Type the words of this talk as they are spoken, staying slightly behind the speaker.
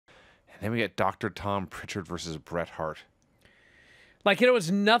Then we get Dr. Tom Prichard versus Bret Hart. Like, there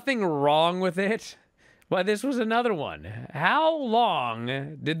was nothing wrong with it, but this was another one. How long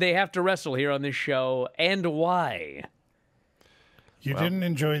did they have to wrestle here on this show, and why? You didn't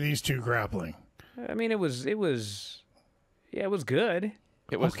enjoy these two grappling. I mean, it was good.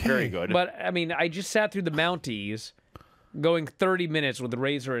 It was very good. But, I mean, I just sat through the Mounties going 30 minutes with the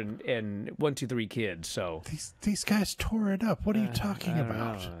Razor and 1, 2, 3 kids, so... These guys tore it up. What are you talking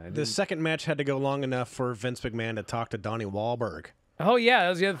about? The second match had to go long enough for Vince McMahon to talk to Donnie Whalberg. Oh, yeah, that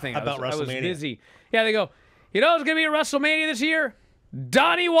was the other thing. About I was WrestleMania. busy. Yeah, they go, you know who's going to be at WrestleMania this year?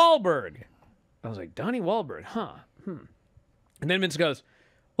 Donnie Whalberg. I was like, Donnie Whalberg? Huh. And then Vince goes,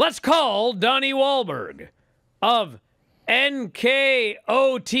 let's call Donnie Whalberg of NKOTB.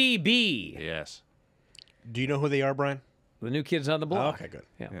 Yes. Do you know who they are, Brian? The New Kids on the Block. Oh, okay, good.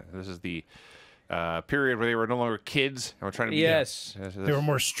 Yeah. Yeah, this is the period where they were no longer kids and were trying to be... Yes. They were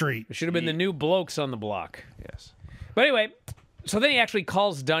more street. It should have been the New Blokes on the Block. Yes. But anyway, so then he actually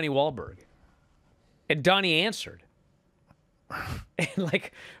calls Donnie Whalberg. And Donnie answered. And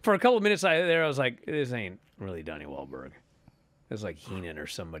like, for a couple of minutes I was like, this ain't really Donnie Whalberg. It's like Heenan or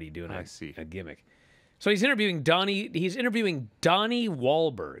somebody doing a gimmick. So he's interviewing Donnie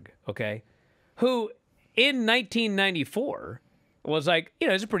Whalberg, okay? Who, in 1994, was like, you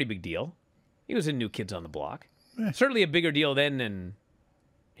know, it's a pretty big deal. He was in New Kids on the Block. Certainly a bigger deal then than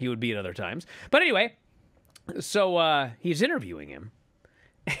he would be at other times. But anyway, so he's interviewing him.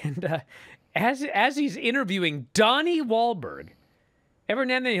 And as he's interviewing Donnie Whalberg, every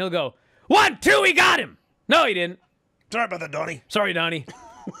now and then he'll go, 1, 2, he got him! No, he didn't. Sorry about that, Donnie. Sorry, Donnie.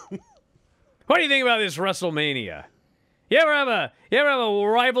 What do you think about this WrestleMania? You ever have a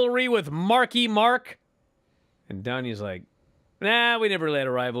rivalry with Marky Mark? And Donnie's like, nah, we never really had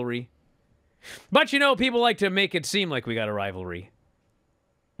a rivalry. But you know, people like to make it seem like we got a rivalry.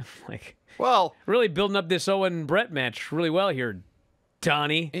 Like, well, really building up this Owen Brett match really well here,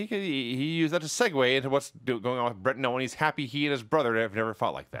 Donnie. He used that to segue into what's going on with Bret knowing he's happy he and his brother have never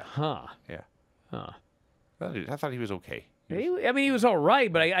fought like that. Huh. Yeah. Huh. I thought he was okay. I mean, he was all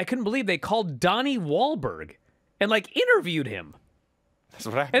right, but I couldn't believe they called Donnie Whalberg and, like, interviewed him. That's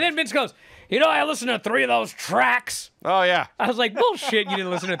what happened. And then Vince goes, you know, I listened to 3 of those tracks. Oh, yeah. I was like, bullshit, you didn't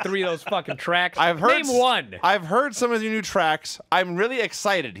listen to 3 of those fucking tracks. Name one. I've heard some of your new tracks. I'm really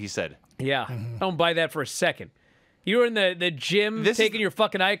excited, he said. Yeah, don't buy that for a second. You were in the gym taking your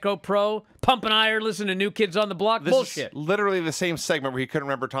fucking Ico Pro, pumping iron, listening to New Kids on the Block. This Bullshit. is literally the same segment where he couldn't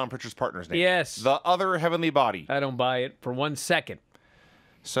remember Tom Prichard's partner's name. Yes. The other heavenly body. I don't buy it for 1 second.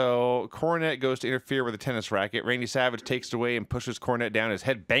 So Cornette goes to interfere with a tennis racket. Randy Savage takes it away and pushes Cornette down. His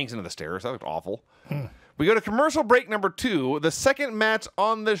head bangs into the stairs. That looked awful. We go to commercial break number 2, the second match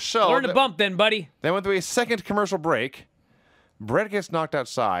on the show. Learn to bump then, buddy. Then went through a second commercial break. Bret gets knocked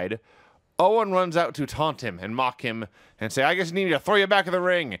outside. Owen runs out to taunt him and mock him and say, I guess you need me to throw you back in the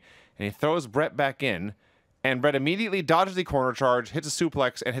ring. And he throws Bret back in. And Bret immediately dodges the corner charge, hits a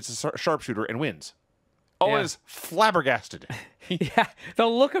suplex, and hits a sharpshooter and wins. Owen is flabbergasted. Yeah, the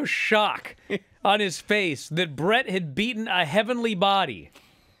look of shock on his face that Bret had beaten a heavenly body.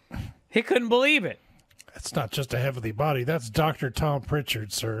 He couldn't believe it. That's not just a heavenly body. That's Dr. Tom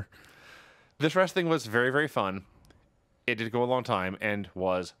Prichard, sir. This wrestling was very, very fun. It did go a long time and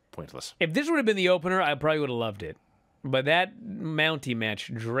was pointless. If this would have been the opener, I probably would have loved it. But that Mountie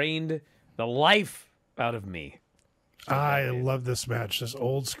match drained the life out of me. I love this match. This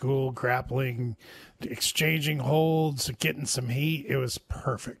old school grappling, exchanging holds, getting some heat. It was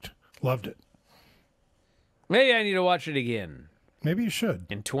perfect. Loved it. Maybe I need to watch it again. Maybe you should.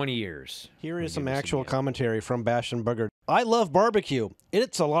 In 20 years. Here is some actual commentary from Bash and Booger. I love barbecue.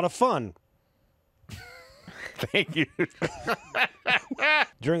 It's a lot of fun. Thank you.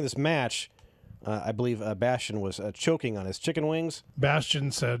 During this match, I believe Bastion was choking on his chicken wings.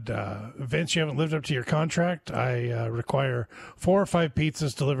 Bastion said, Vince, you haven't lived up to your contract. I require 4 or 5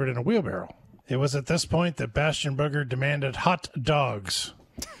 pizzas delivered in a wheelbarrow. It was at this point that Bastion Booger demanded hot dogs.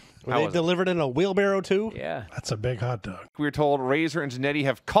 Were they delivered in a wheelbarrow, too? Yeah. That's a big hot dog. We were told Razor and Jannetty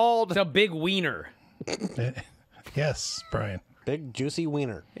have called. It's a big wiener. Yes, Brian. Big, juicy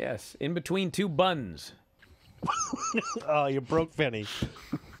wiener. Yes, in between 2 buns. Oh, you broke Vinny.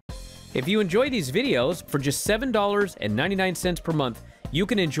 If you enjoy these videos, for just $7.99 per month, you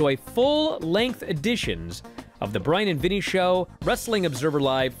can enjoy full-length editions of The Bryan Vinny Show, Wrestling Observer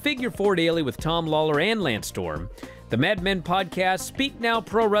Live, Figure 4 Daily with Tom Lawler and Lance Storm, the Mad Men Podcast, Speak Now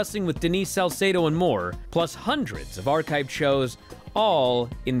Pro Wrestling with Denise Salcedo, and more, plus hundreds of archived shows, all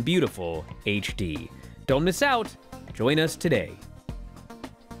in beautiful HD. Don't miss out. Join us today.